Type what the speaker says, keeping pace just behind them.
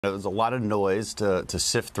There was a lot of noise to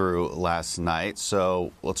sift through last night,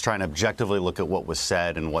 so let's try and objectively look at what was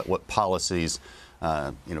said and what policies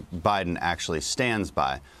Biden actually stands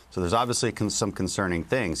by. So there's obviously some concerning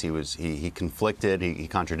things. He conflicted, he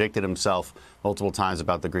contradicted himself multiple times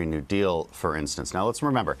about the Green New Deal, for instance. Now let's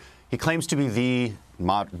remember, he claims to be the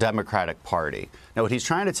Democratic Party. Now what he's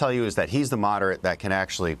trying to tell you is that he's the moderate that can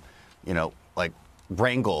actually,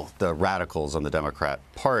 wrangle the radicals on the Democrat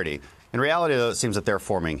Party. In reality, though, it seems that they're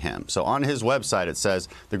forming him. So on his website, it says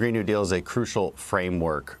the Green New Deal is a crucial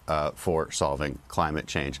framework for solving climate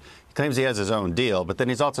change. He claims he has his own deal, but then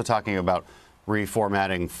he's also talking about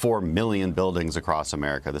reformatting 4 million buildings across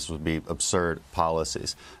America. This would be absurd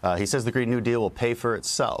policies. He says the Green New Deal will pay for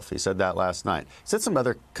itself. He said that last night. He said some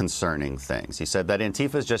other concerning things. He said that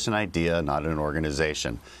Antifa is just an idea, not an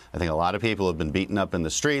organization. I think a lot of people have been beaten up in the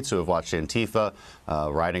streets who have watched Antifa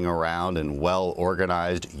riding around in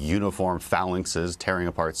well-organized, uniform phalanxes tearing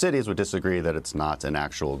apart cities would disagree that it's not an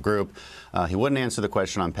actual group. He wouldn't answer the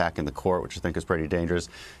question on packing the court, which I think is pretty dangerous.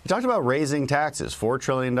 He talked about raising taxes, $4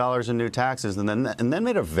 trillion in new taxes, and then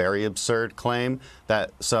made a very absurd claim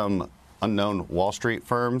that some unknown Wall Street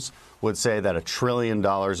firms would say that $1 trillion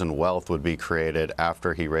in wealth would be created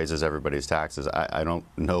after he raises everybody's taxes. I don't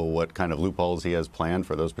know what kind of loopholes he has planned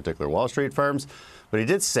for those particular Wall Street firms, but he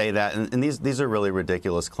did say that, and these are really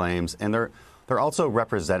ridiculous claims, and they're also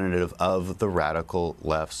representative of the radical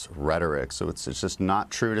left's rhetoric. So it's just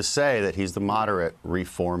not true to say that he's the moderate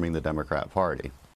reforming the Democrat Party.